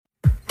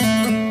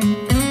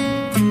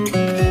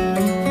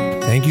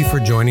Thank you for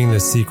joining The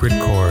Secret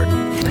Chord,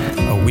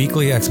 a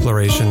weekly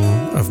exploration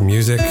of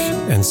music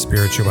and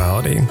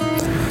spirituality.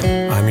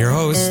 I'm your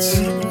host,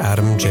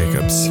 Adam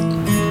Jacobs.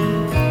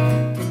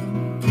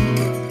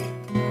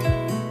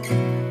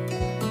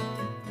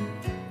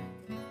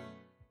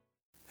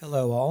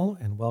 Hello all,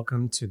 and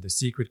welcome to The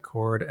Secret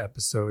Chord,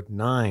 episode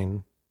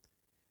 9.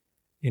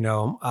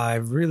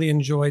 I've really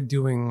enjoyed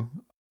doing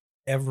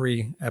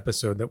every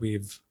episode that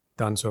we've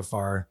done so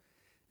far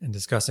and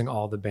discussing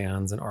all the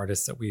bands and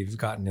artists that we've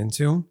gotten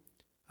into.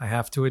 I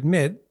have to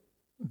admit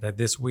that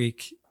this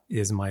week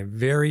is my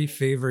very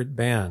favorite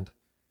band.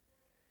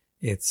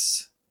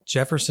 It's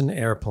Jefferson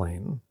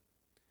Airplane.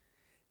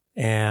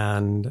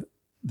 And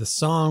the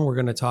song we're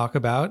going to talk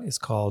about is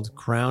called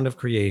Crown of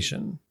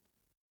Creation.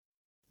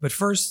 But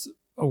first,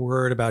 a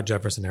word about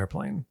Jefferson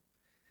Airplane.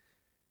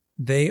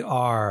 They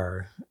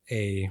are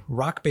a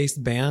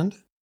rock-based band,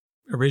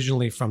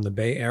 originally from the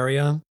Bay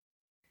Area,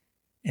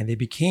 and they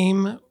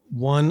became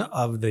one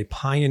of the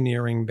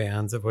pioneering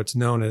bands of what's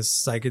known as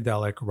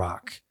psychedelic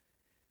rock,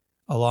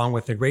 along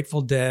with the Grateful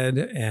Dead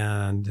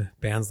and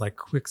bands like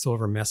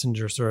Quicksilver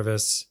Messenger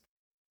Service.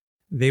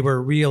 They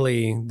were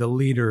really the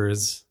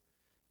leaders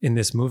in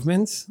this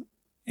movement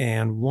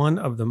and one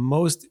of the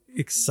most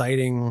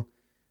exciting,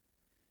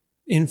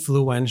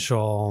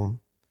 influential,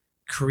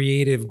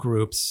 creative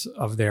groups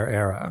of their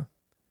era.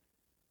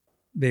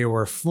 They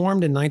were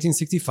formed in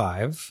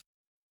 1965,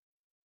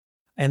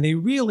 and they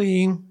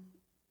really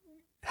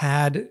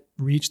had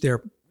reached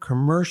their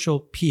commercial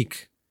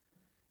peak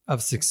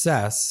of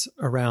success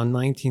around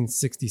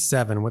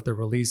 1967 with the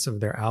release of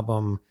their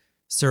album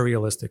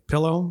Surrealistic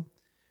Pillow,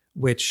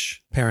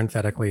 which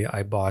parenthetically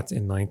I bought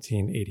in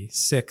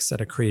 1986 at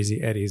a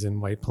Crazy Eddie's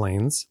in White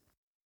Plains.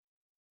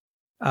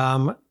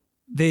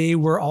 They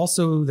were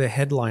also the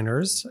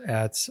headliners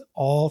at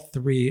all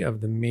three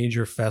of the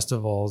major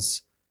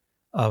festivals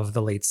of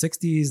the late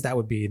 60s. That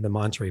would be the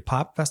Monterey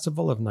Pop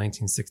Festival of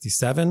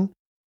 1967,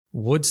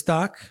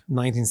 Woodstock,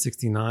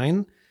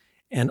 1969,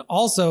 and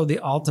also the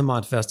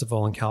Altamont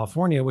Festival in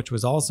California, which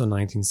was also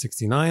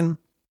 1969,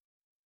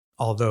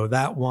 although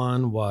that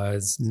one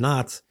was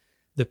not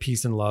the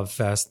Peace and Love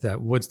Fest that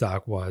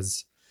Woodstock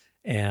was.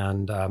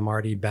 And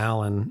Marty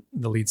Balin,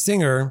 the lead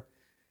singer,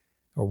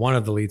 or one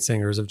of the lead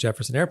singers of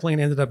Jefferson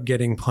Airplane, ended up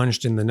getting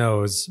punched in the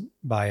nose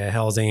by a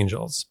Hell's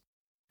Angels.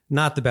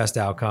 Not the best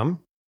outcome.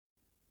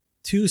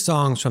 Two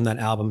songs from that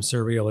album,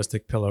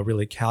 Surrealistic Pillow,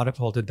 really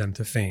catapulted them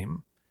to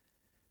fame.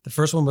 The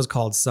first one was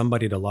called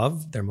Somebody to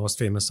Love, their most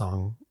famous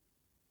song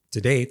to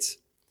date,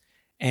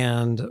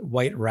 and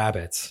White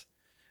Rabbit,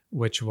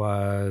 which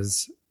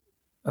was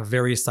a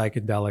very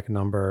psychedelic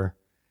number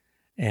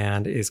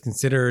and is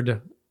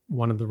considered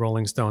one of the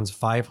Rolling Stones'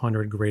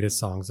 500 greatest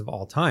songs of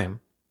all time.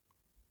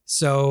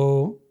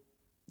 So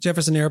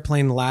Jefferson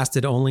Airplane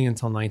lasted only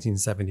until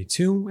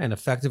 1972 and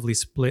effectively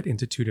split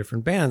into two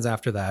different bands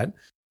after that,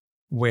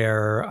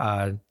 where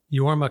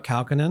Jorma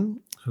Kaukonen,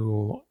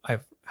 who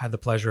I've had the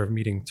pleasure of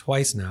meeting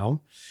twice now,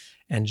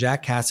 and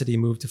Jack Cassidy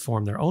moved to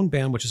form their own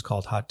band, which is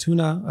called Hot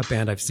Tuna, a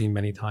band I've seen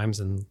many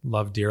times and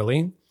love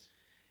dearly.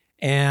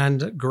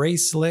 And Gray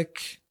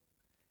Slick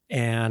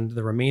and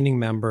the remaining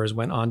members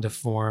went on to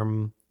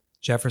form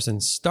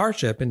Jefferson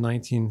Starship in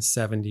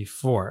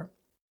 1974.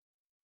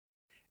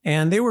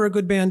 And they were a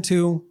good band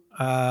too.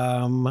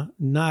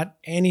 Not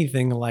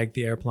anything like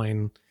the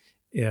Airplane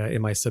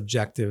in my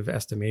subjective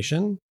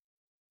estimation,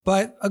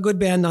 but a good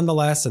band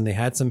nonetheless. And they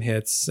had some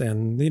hits,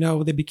 and,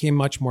 they became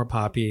much more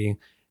poppy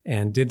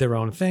and did their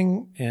own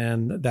thing.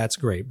 And that's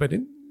great. But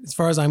as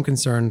far as I'm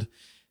concerned,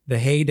 the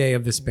heyday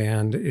of this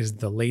band is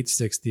the late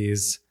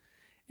 60s,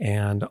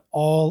 and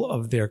all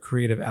of their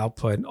creative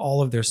output,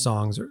 all of their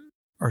songs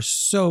are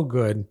so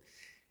good.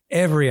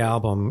 Every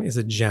album is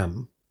a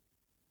gem.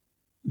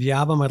 The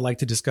album I'd like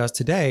to discuss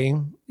today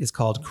is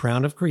called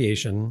Crown of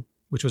Creation,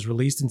 which was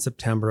released in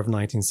September of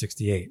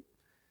 1968.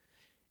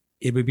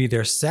 It would be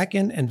their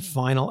second and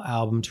final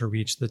album to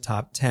reach the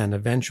top 10,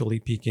 eventually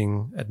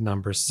peaking at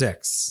number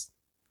 6.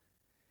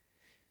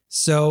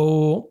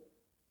 So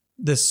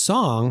the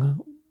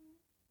song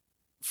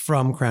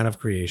from Crown of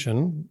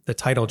Creation, the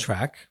title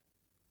track,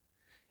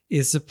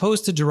 is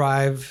supposed to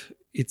derive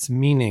its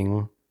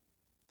meaning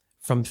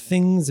from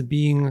things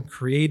being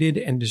created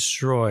and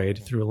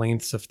destroyed through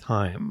lengths of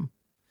time.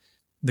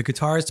 The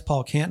guitarist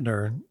Paul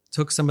Kantner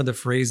took some of the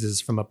phrases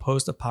from a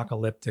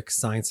post-apocalyptic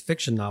science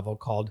fiction novel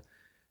called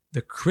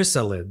The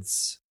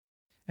Chrysalids,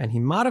 and he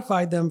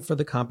modified them for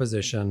the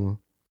composition.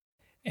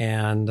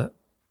 And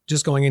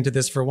just going into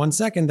this for 1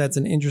 second, that's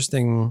an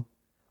interesting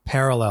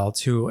parallel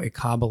to a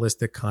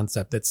Kabbalistic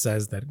concept that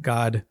says that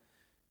God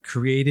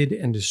created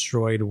and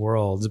destroyed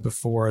worlds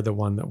before the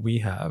one that we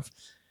have.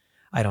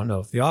 I don't know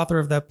if the author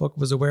of that book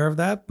was aware of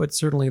that, but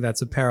certainly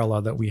that's a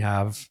parallel that we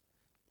have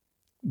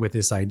with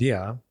this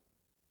idea.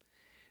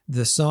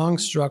 The song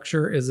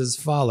structure is as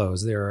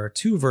follows. There are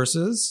 2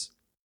 verses,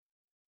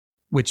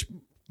 which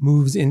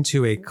moves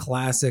into a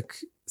classic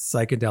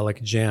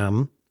psychedelic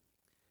jam.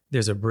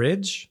 There's a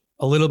bridge,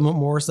 a little bit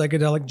more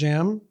psychedelic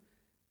jam,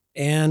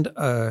 and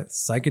a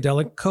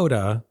psychedelic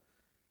coda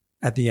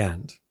at the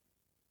end.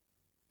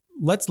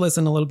 Let's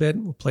listen a little bit.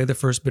 We'll play the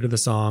first bit of the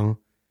song.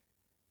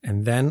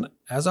 And then,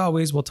 as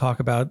always, we'll talk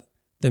about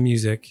the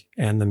music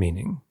and the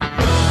meaning.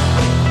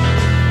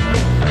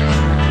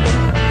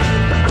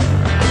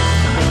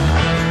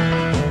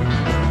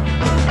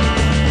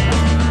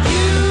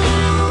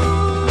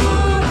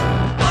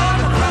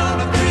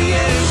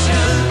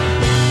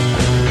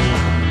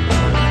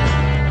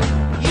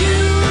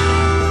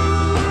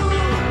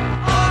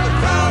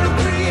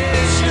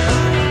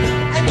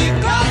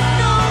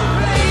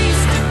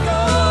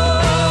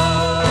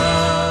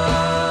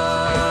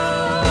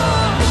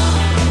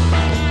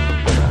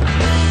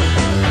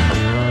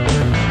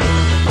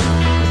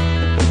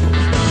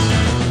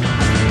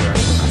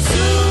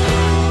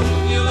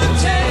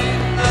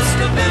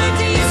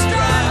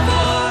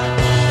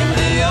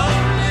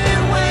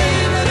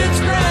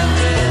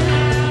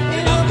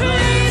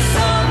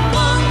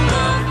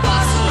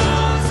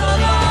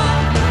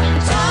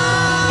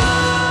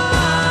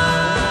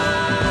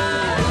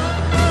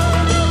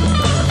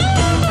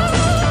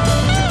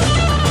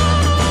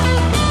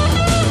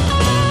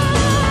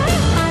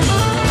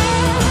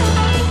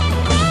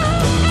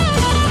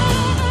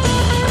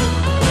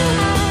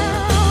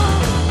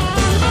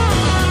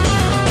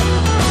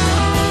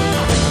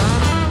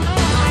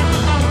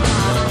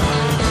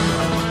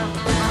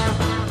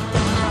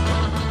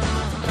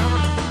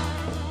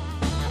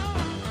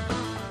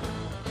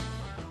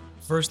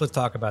 First, let's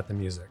talk about the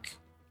music.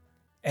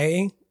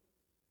 A,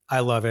 I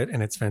love it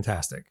and it's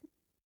fantastic.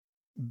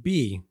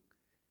 B,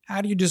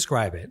 how do you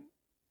describe it?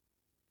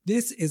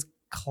 This is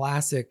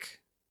classic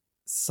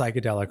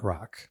psychedelic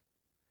rock.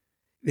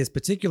 This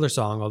particular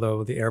song,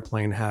 although the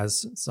Airplane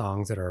has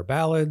songs that are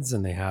ballads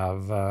and they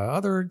have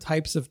other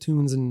types of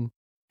tunes and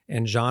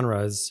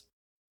genres,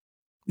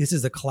 this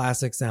is a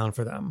classic sound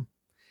for them.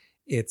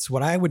 It's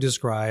what I would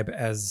describe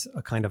as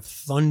a kind of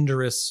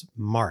thunderous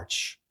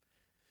march.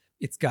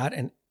 It's got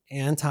an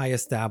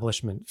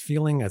anti-establishment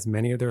feeling, as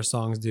many of their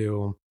songs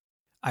do.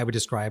 I would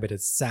describe it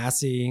as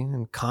sassy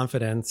and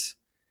confident,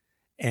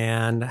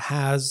 and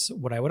has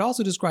what I would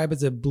also describe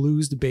as a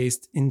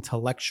blues-based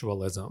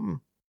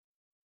intellectualism.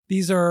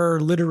 These are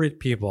literate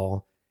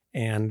people,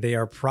 and they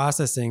are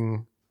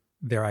processing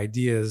their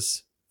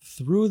ideas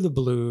through the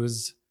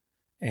blues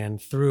and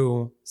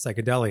through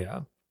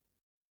psychedelia.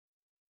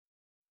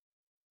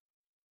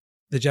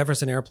 The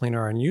Jefferson Airplane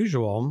are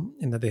unusual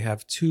in that they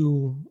have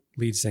two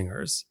lead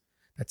singers.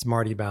 That's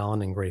Marty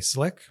Ballin and Grace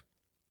Slick.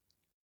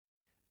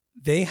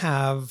 They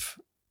have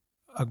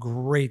a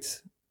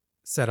great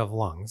set of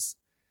lungs.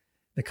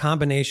 The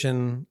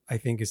combination, I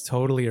think, is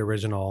totally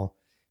original.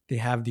 They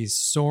have these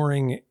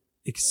soaring,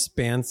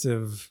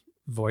 expansive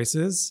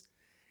voices.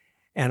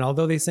 And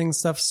although they sing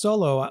stuff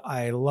solo,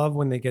 I love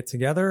when they get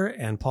together,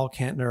 and Paul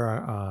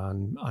Kantner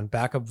on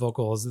backup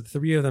vocals. The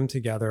three of them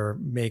together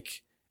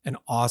make an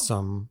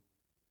awesome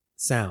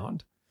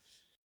sound.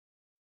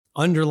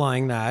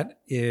 Underlying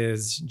that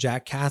is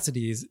Jack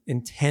Cassidy's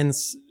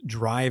intense,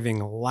 driving,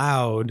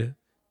 loud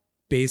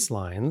bass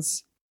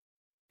lines,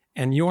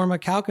 and Jorma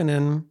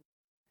Kaukonen,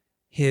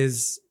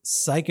 his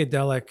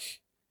psychedelic,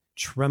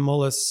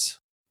 tremulous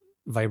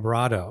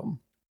vibrato.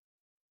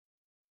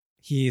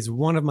 He's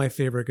one of my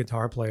favorite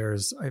guitar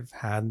players. I've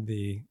had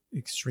the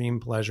extreme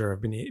pleasure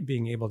of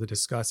being able to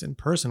discuss in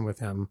person with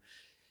him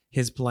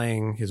his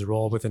playing, his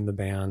role within the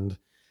band,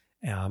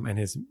 and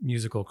his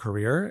musical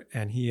career.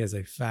 And he is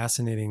a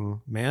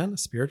fascinating man, a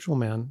spiritual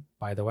man,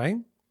 by the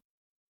way,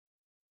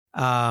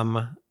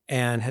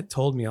 and had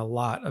told me a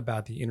lot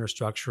about the inner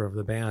structure of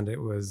the band. It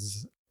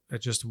was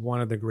just one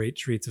of the great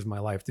treats of my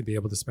life to be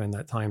able to spend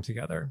that time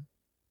together.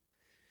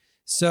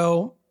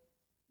 So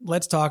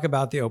let's talk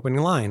about the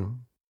opening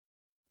line.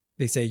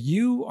 They say,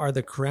 "You are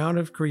the crown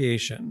of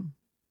creation,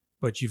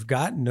 but you've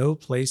got no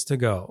place to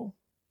go."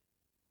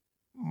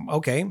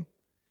 Okay,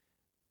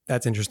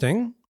 that's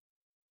interesting.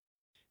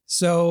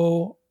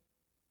 So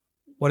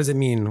what does it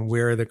mean,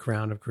 we're the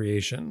crown of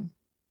creation?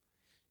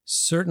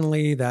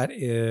 Certainly that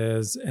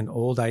is an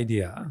old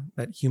idea,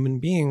 that human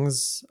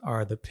beings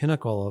are the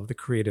pinnacle of the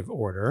creative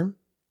order.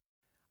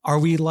 Are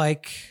we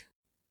like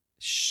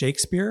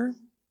Shakespeare,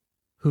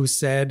 who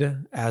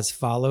said as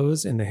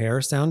follows in the Hair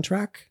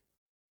soundtrack?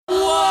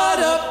 What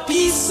a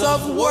piece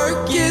of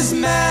work is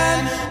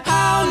man,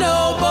 how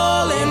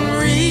noble in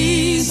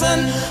reason,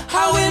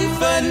 how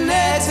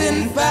infinite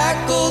in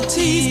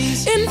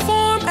faculties, in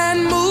form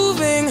and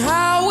moving,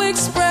 how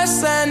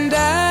express and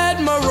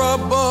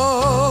admirable,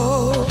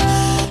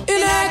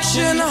 in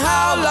action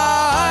how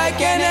like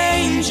an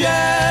angel.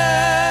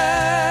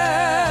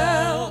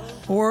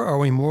 Or are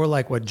we more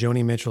like what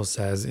Joni Mitchell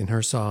says in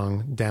her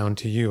song, Down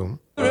to You?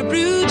 You're a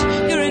brute,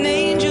 you're an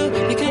angel,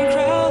 you can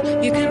crawl,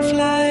 you can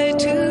fly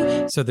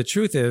too. So the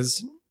truth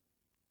is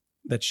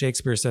that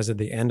Shakespeare says at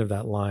the end of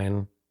that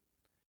line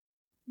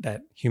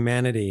that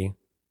humanity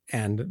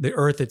and the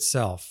earth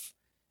itself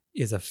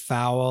is a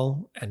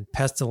foul and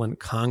pestilent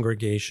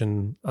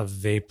congregation of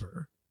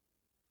vapor.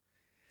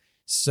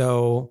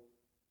 So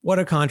what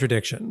a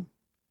contradiction.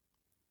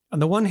 On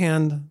the one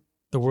hand,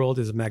 the world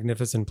is a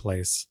magnificent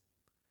place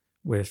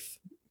with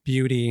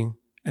beauty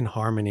and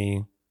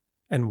harmony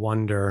and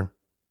wonder.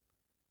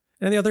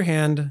 And on the other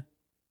hand,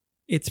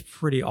 it's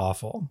pretty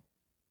awful.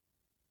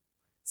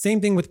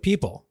 Same thing with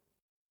people.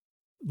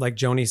 Like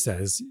Joni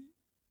says,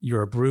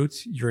 you're a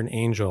brute, you're an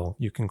angel,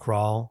 you can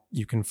crawl,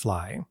 you can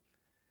fly.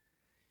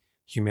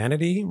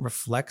 Humanity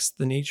reflects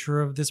the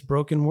nature of this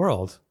broken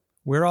world.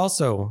 We're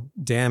also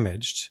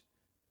damaged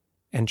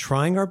and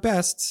trying our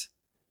best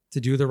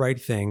to do the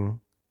right thing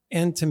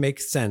and to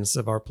make sense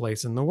of our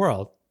place in the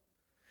world.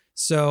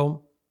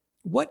 So,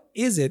 what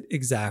is it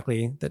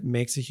exactly that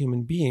makes a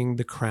human being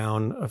the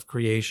crown of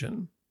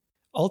creation?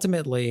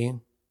 Ultimately,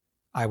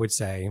 I would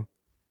say,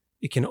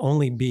 it can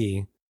only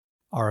be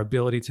our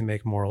ability to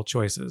make moral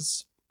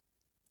choices.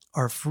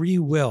 Our free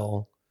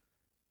will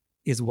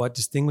is what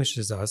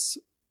distinguishes us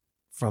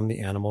from the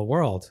animal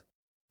world,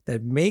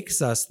 that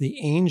makes us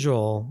the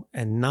angel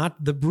and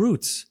not the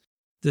brute,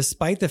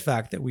 despite the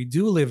fact that we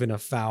do live in a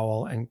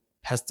foul and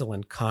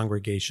pestilent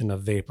congregation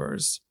of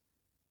vapors.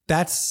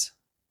 That's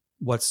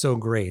what's so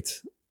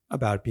great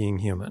about being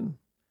human.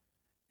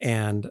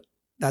 And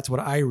that's what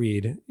I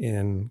read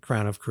in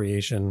Crown of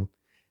Creation.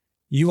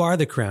 You are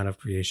the crown of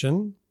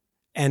creation.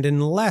 And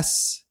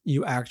unless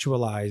you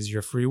actualize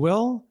your free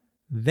will,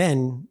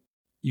 then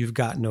you've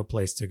got no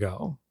place to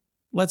go.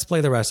 Let's play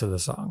the rest of the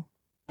song.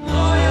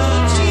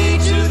 Loyalty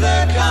to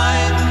their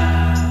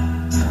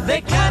kind,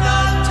 they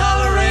cannot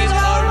tolerate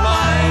our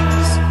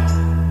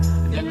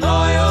minds. In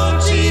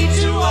loyalty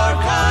to our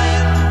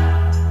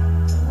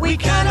kind, we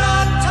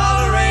cannot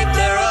tolerate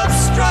their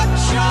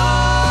obstruction.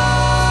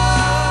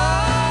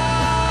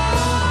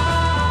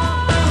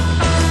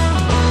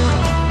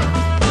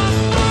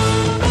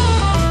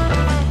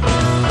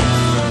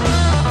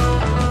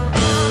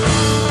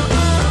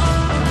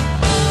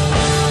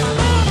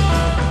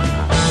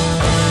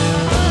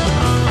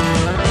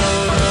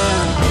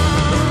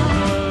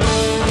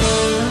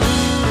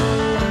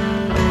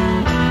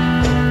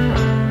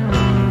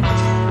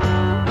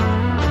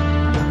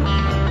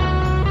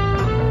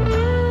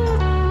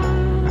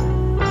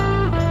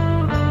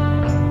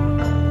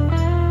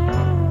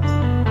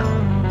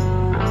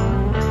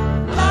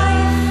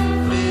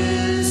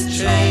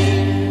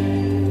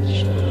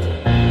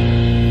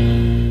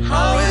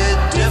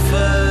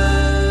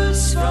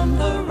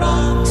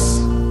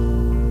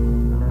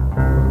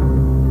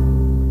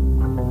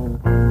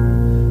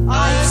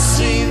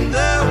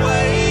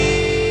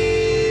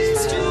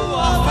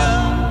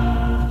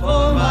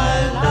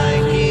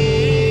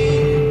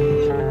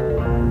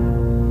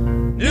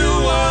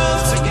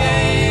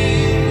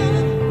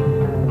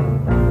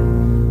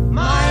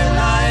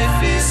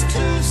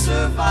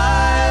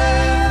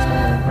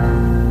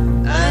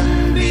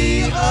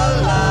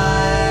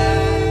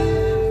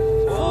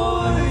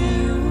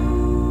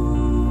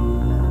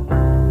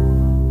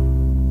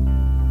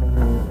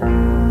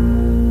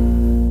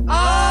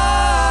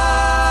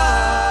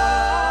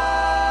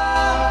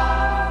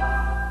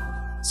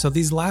 So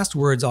these last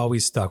words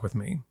always stuck with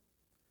me,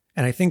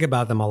 and I think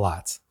about them a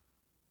lot.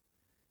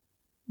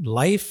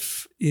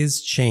 Life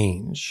is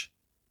change,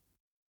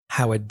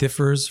 how it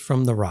differs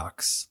from the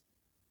rocks.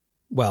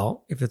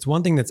 Well, if it's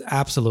one thing that's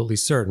absolutely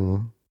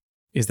certain,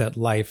 is that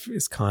life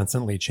is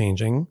constantly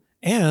changing,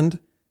 and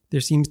there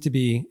seems to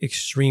be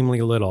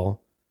extremely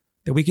little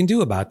that we can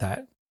do about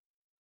that.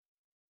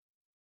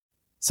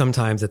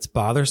 Sometimes it's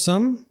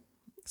bothersome,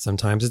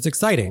 sometimes it's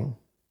exciting.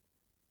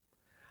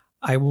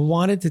 I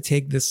wanted to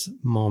take this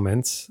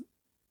moment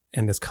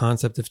and this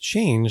concept of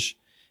change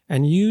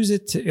and use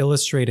it to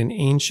illustrate an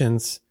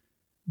ancient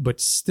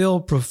but still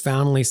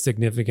profoundly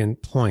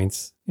significant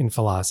point in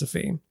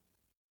philosophy.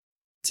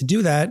 To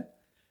do that,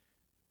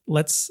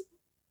 let's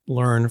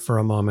learn for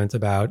a moment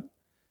about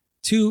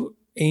two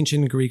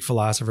ancient Greek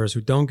philosophers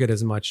who don't get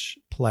as much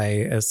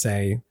play as,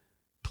 say,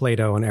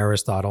 Plato and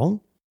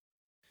Aristotle.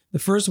 The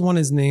first one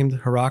is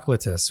named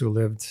Heraclitus, who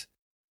lived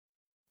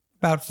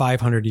about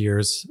 500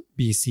 years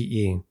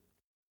BCE.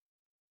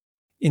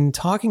 In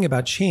talking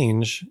about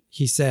change,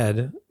 he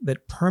said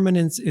that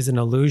permanence is an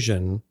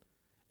illusion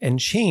and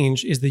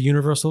change is the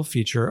universal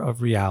feature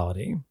of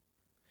reality.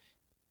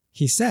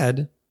 He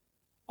said,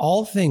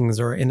 all things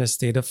are in a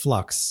state of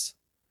flux,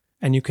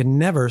 and you can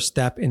never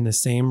step in the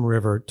same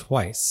river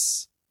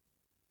twice.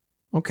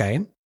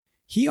 Okay.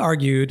 He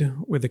argued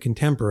with a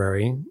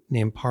contemporary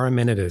named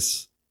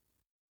Parmenides,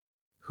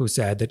 who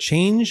said that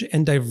change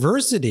and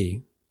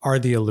diversity are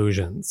the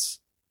illusions.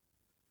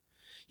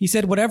 He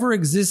said whatever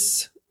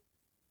exists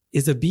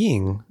is a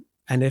being,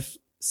 and if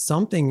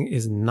something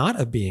is not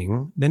a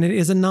being, then it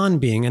is a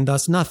non-being and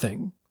thus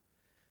nothing.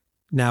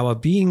 Now, a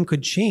being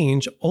could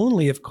change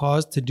only if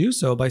caused to do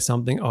so by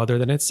something other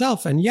than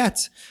itself, and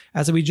yet,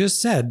 as we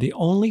just said, the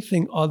only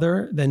thing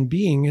other than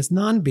being is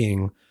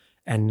non-being,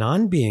 and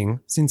non-being,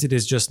 since it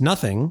is just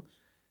nothing,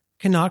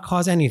 cannot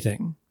cause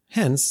anything.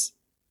 Hence,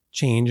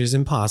 change is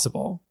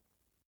impossible.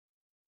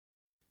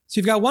 So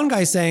you've got one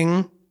guy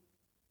saying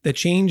that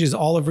change is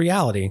all of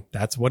reality.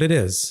 That's what it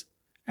is.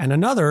 And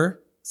another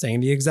saying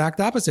the exact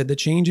opposite, that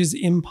change is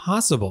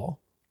impossible.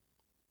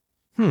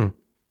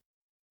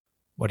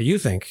 What do you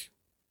think?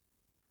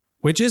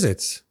 Which is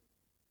it?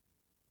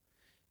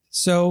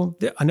 So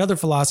another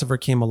philosopher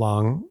came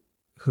along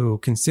who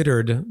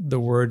considered the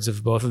words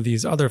of both of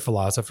these other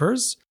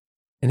philosophers,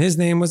 and his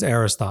name was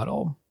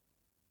Aristotle.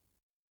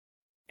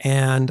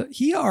 And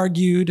he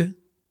argued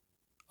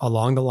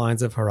along the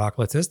lines of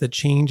Heraclitus that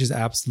change is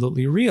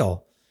absolutely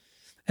real.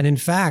 And in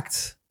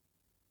fact,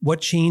 what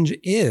change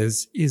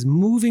is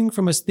moving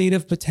from a state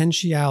of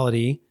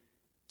potentiality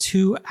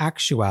to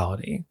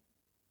actuality.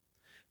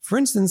 For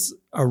instance,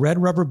 a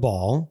red rubber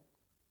ball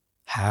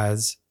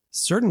has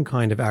certain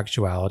kind of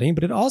actuality,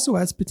 but it also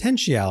has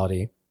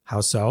potentiality.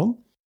 How so?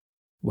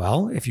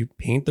 Well, if you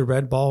paint the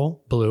red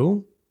ball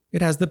blue,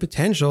 it has the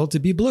potential to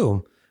be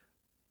blue.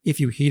 If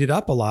you heat it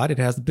up a lot, it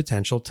has the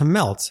potential to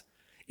melt.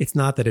 It's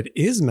not that it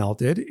is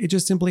melted, it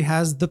just simply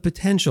has the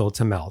potential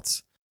to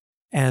melt.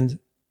 And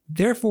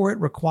therefore, it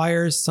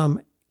requires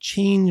some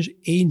change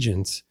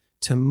agent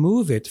to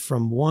move it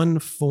from one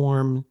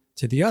form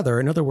to the other.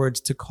 In other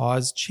words, to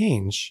cause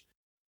change.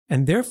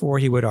 And therefore,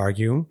 he would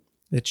argue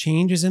that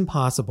change is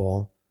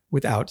impossible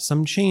without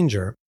some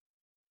changer,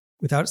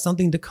 without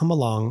something to come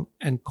along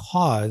and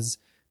cause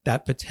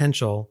that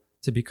potential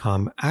to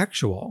become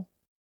actual.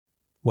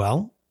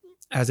 Well,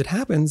 as it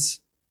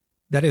happens,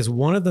 that is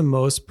one of the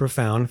most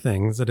profound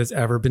things that has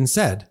ever been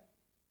said.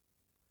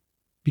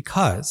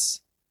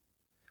 Because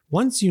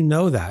once you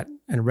know that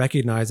and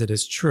recognize it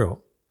as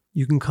true,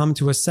 you can come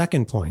to a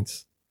second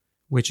point,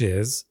 which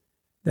is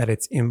that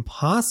it's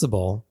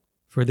impossible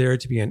for there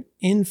to be an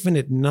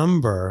infinite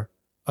number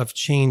of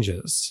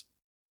changes,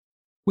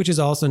 which is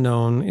also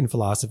known in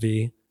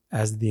philosophy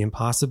as the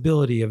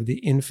impossibility of the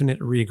infinite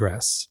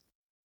regress.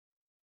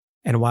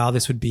 And while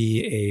this would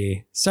be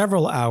a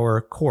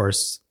several-hour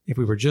course if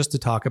we were just to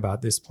talk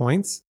about this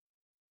point,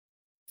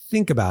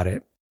 think about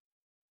it.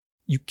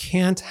 You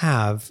can't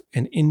have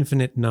an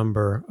infinite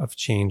number of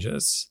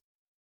changes,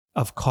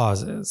 of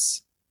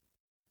causes.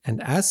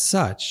 And as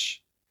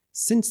such,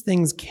 since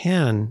things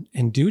can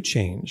and do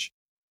change,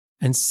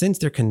 and since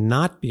there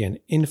cannot be an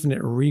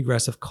infinite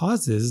regress of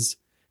causes,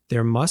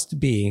 there must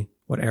be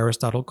what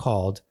Aristotle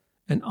called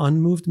an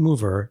unmoved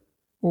mover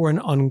or an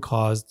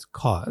uncaused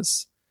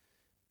cause,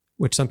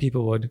 which some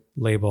people would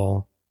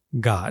label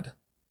God.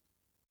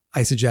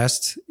 I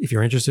suggest, if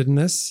you're interested in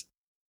this,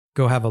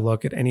 go have a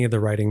look at any of the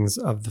writings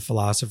of the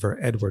philosopher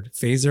Edward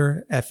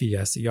Feser,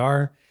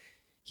 F-E-S-E-R.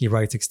 He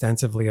writes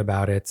extensively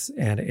about it,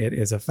 and it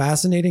is a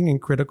fascinating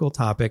and critical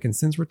topic. And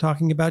since we're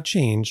talking about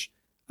change,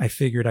 I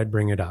figured I'd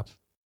bring it up.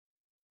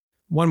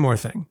 One more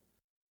thing.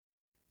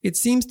 It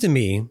seems to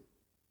me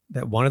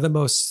that one of the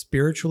most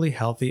spiritually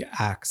healthy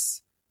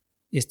acts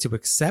is to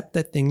accept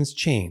that things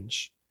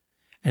change.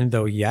 And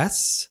though,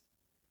 yes,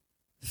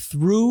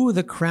 through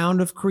the crown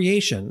of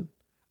creation,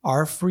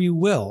 our free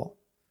will,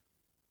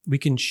 we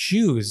can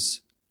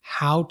choose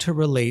how to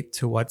relate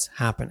to what's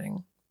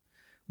happening.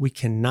 We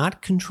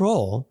cannot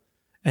control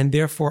and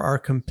therefore are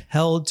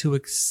compelled to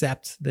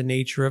accept the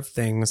nature of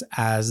things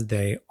as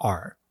they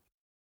are.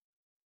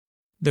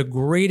 The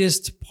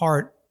greatest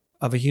part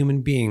of a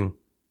human being,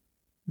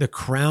 the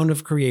crown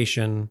of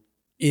creation,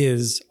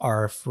 is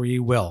our free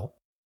will.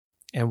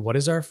 And what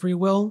is our free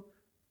will?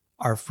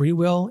 Our free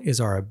will is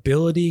our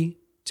ability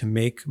to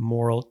make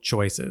moral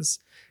choices,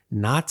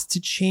 not to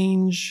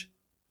change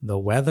the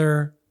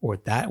weather or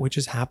that which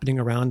is happening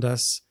around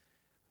us,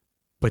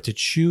 but to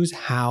choose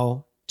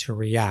how to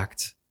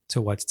react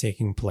to what's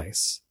taking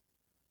place.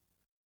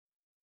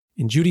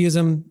 In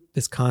Judaism,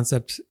 this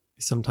concept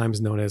is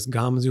sometimes known as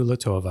Gamzu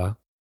Latova,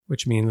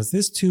 which means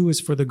this too is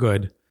for the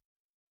good.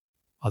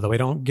 Although I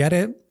don't get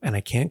it and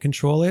I can't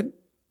control it,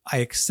 I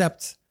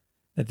accept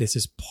that this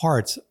is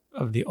part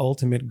of the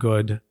ultimate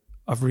good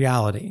of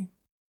reality.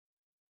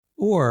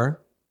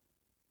 Or,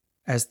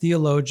 as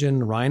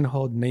theologian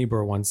Reinhold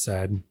Niebuhr once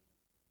said,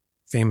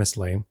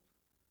 famously,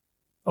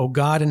 "O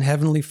God and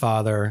Heavenly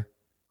Father,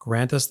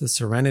 grant us the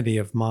serenity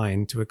of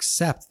mind to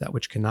accept that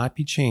which cannot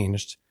be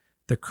changed,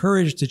 the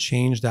courage to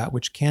change that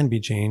which can be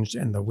changed,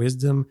 and the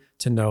wisdom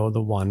to know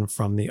the one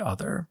from the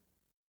other."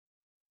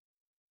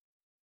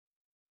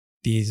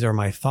 These are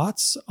my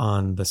thoughts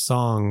on the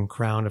song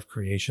Crown of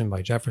Creation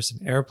by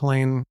Jefferson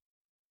Airplane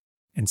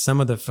and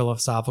some of the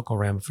philosophical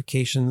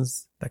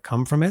ramifications that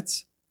come from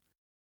it.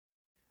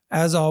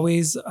 As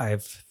always,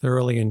 I've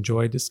thoroughly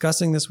enjoyed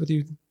discussing this with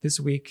you this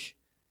week,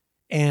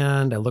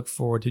 and I look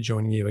forward to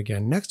joining you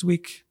again next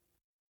week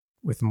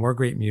with more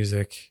great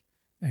music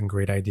and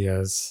great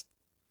ideas.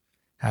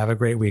 Have a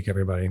great week,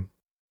 everybody.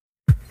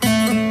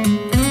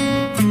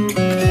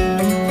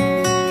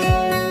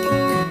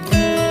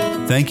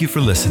 Thank you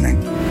for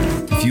listening.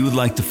 If you would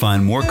like to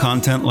find more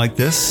content like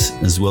this,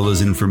 as well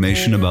as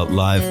information about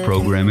live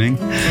programming,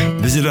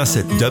 visit us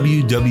at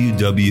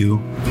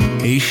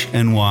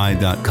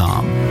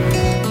www.aishny.com.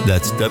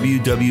 That's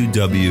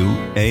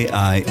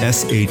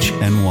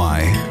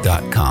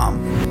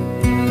www.aishny.com.